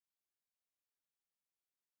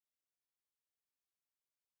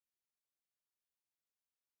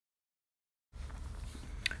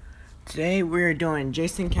Today we're doing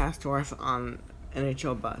Jason Kasdorf on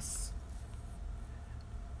NHL Bus.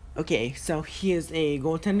 Okay, so he is a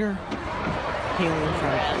goaltender hailing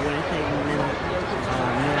from Winnipeg,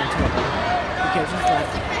 Manitoba. He catches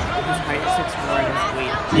left. His height is 6'4" and his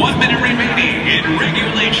weight. 1 minute remaining in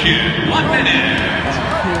regulation. 1 minute.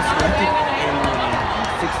 He was selected in the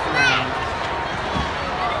 6th round,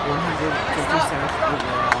 157th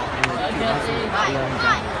overall in the 2011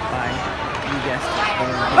 draft by, you guessed it, the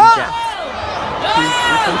Winnipeg Jets. He's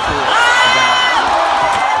replacing about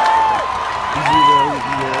 0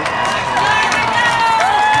 years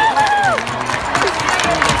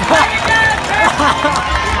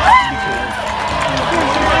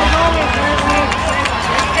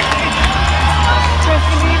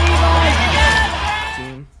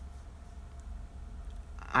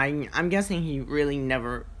I'm guessing he really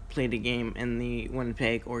never played a game in the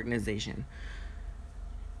Winnipeg organization.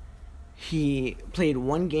 He played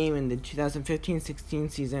one game in the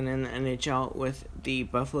 2015-16 season in the NHL with the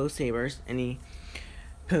Buffalo Sabres, and he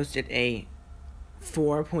posted a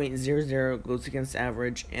 4.00 goals against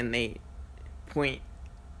average and a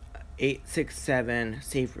 .867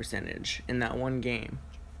 save percentage in that one game.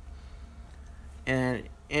 And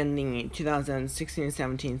in the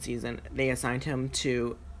 2016-17 season, they assigned him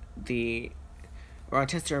to the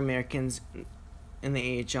Rochester Americans in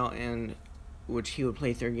the AHL, and which he would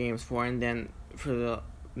play 3 games for, and then for the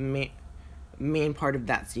main part of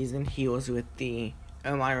that season, he was with the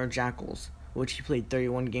Elmira Jackals, which he played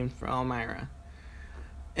 31 games for Elmira.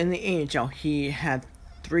 In the AHL, he had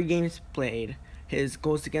 3 games played. His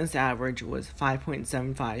goals against average was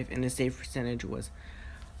 5.75, and his save percentage was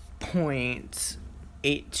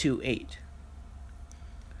 .828.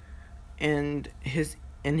 And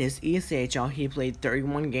in his ESHL, he played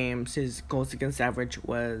 31 games. His goals against average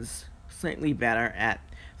was slightly better at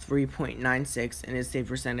 3.96, and his save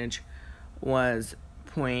percentage was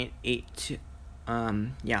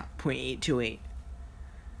 .828.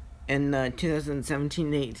 In the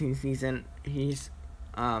 2017-18 season, he's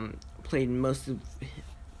played most of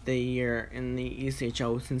the year in the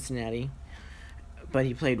ESHL with Cincinnati, but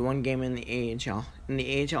he played 1 game in the AHL. In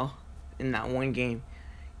the AHL, in that 1 game,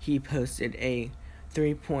 he posted a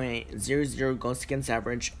 3.00 goals against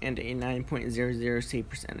average and a 9.00 save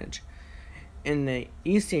percentage. In the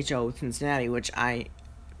ESHL with Cincinnati, which I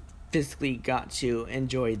physically got to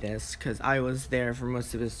enjoy this because I was there for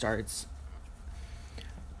most of his starts.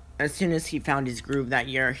 As soon as he found his groove that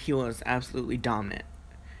year, he was absolutely dominant.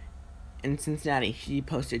 In Cincinnati, he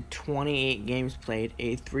posted 28 games played,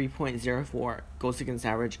 a 3.04 goals against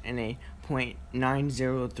average, and a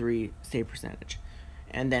 .903 save percentage.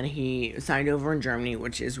 And then he signed over in Germany,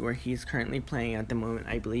 which is where he's currently playing at the moment.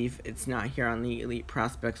 I believe it's not here on the Elite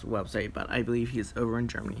Prospects website, but I believe he's over in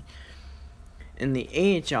Germany. In the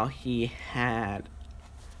AHL, he had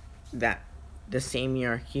the same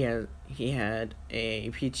year he had a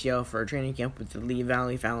PTO for a training camp with the Lee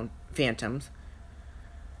Valley Phantoms.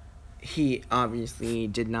 He obviously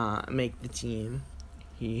did not make the team.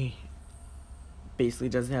 He basically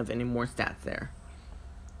doesn't have any more stats there.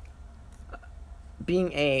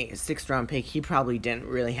 Being a 6th round pick, he probably didn't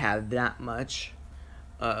really have that much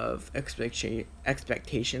of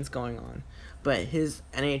expectations going on. But his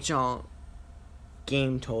NHL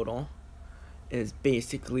game total is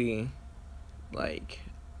basically like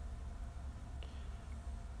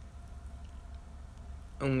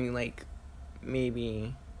only like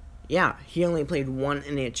maybe, yeah, he only played 1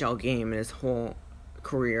 NHL game in his whole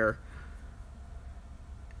career,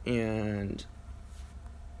 and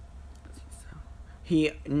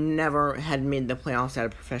he never had made the playoffs at a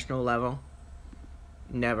professional level.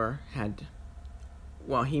 Never had.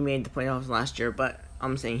 Well, he made the playoffs last year, but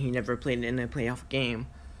I'm saying he never played in a playoff game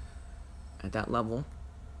at that level.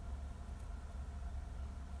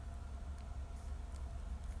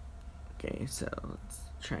 Okay, so let's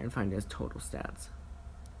try and find his total stats.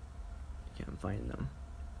 Can't find them.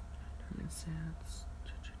 Tournament stats.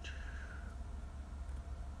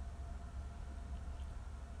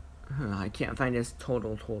 I can't find his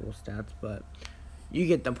total stats, but you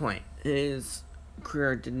get the point. His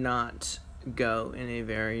career did not go in a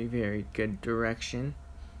very, very good direction.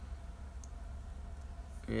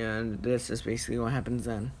 And this is basically what happens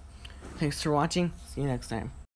then. Thanks for watching. See you next time.